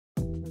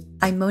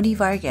I'm Moni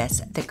Vargas,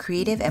 the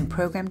Creative and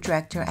Program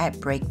Director at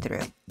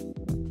Breakthrough.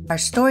 Our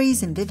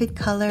Stories in Vivid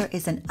Color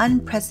is an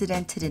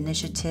unprecedented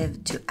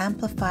initiative to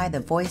amplify the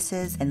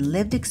voices and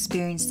lived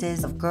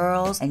experiences of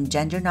girls and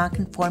gender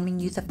nonconforming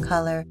youth of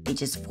color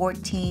ages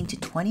 14 to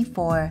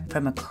 24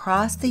 from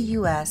across the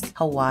U.S.,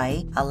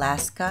 Hawaii,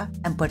 Alaska,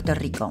 and Puerto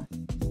Rico.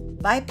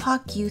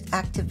 BIPOC youth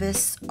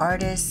activists,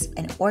 artists,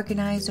 and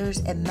organizers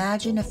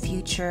imagine a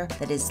future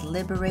that is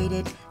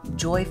liberated,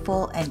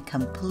 joyful, and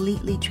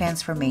completely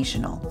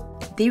transformational.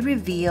 They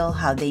reveal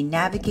how they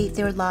navigate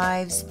their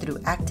lives through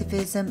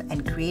activism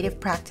and creative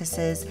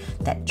practices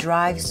that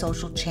drive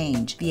social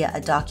change via a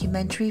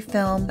documentary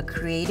film, a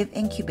creative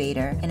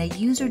incubator, and a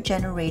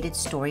user-generated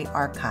story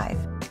archive.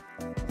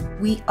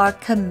 We are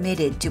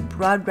committed to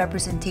broad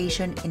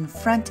representation in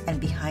front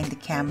and behind the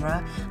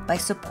camera by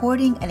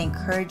supporting and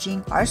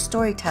encouraging our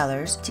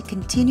storytellers to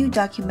continue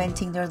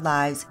documenting their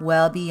lives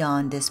well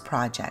beyond this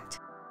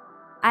project.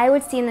 I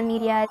would see in the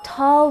media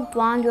tall,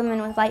 blonde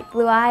women with light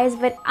blue eyes,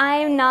 but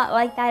I'm not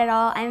like that at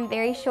all. I'm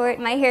very short,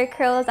 my hair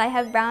curls, I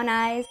have brown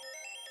eyes.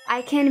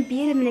 I can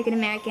be a Dominican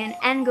American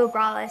and go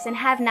braless and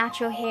have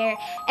natural hair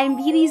and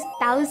be these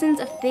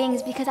thousands of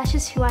things because that's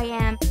just who I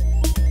am.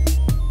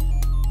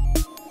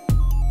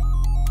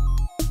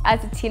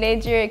 As a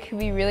teenager, it can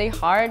be really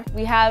hard.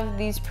 We have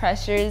these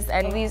pressures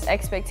and these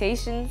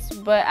expectations,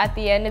 but at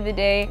the end of the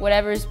day,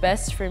 whatever is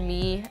best for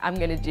me, I'm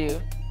gonna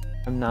do.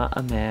 I'm not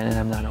a man and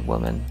I'm not a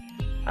woman.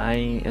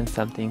 I am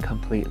something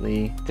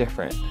completely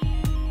different.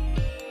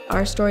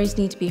 Our stories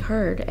need to be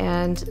heard,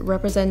 and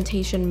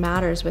representation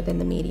matters within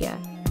the media.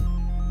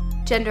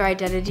 Gender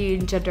identity,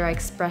 gender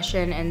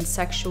expression, and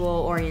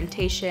sexual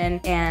orientation,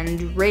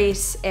 and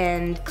race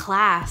and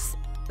class.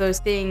 Those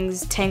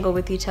things tangle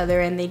with each other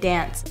and they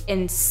dance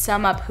and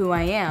sum up who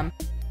I am.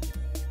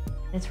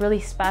 It's really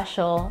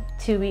special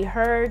to be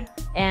heard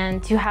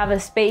and to have a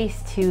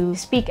space to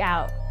speak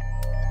out.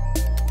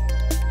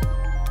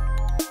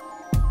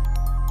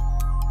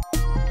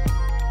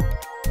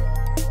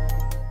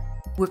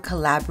 We're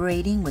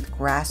collaborating with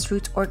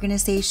grassroots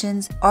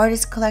organizations,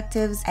 artist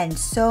collectives, and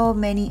so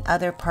many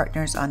other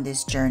partners on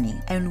this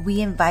journey, and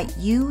we invite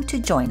you to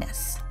join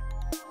us.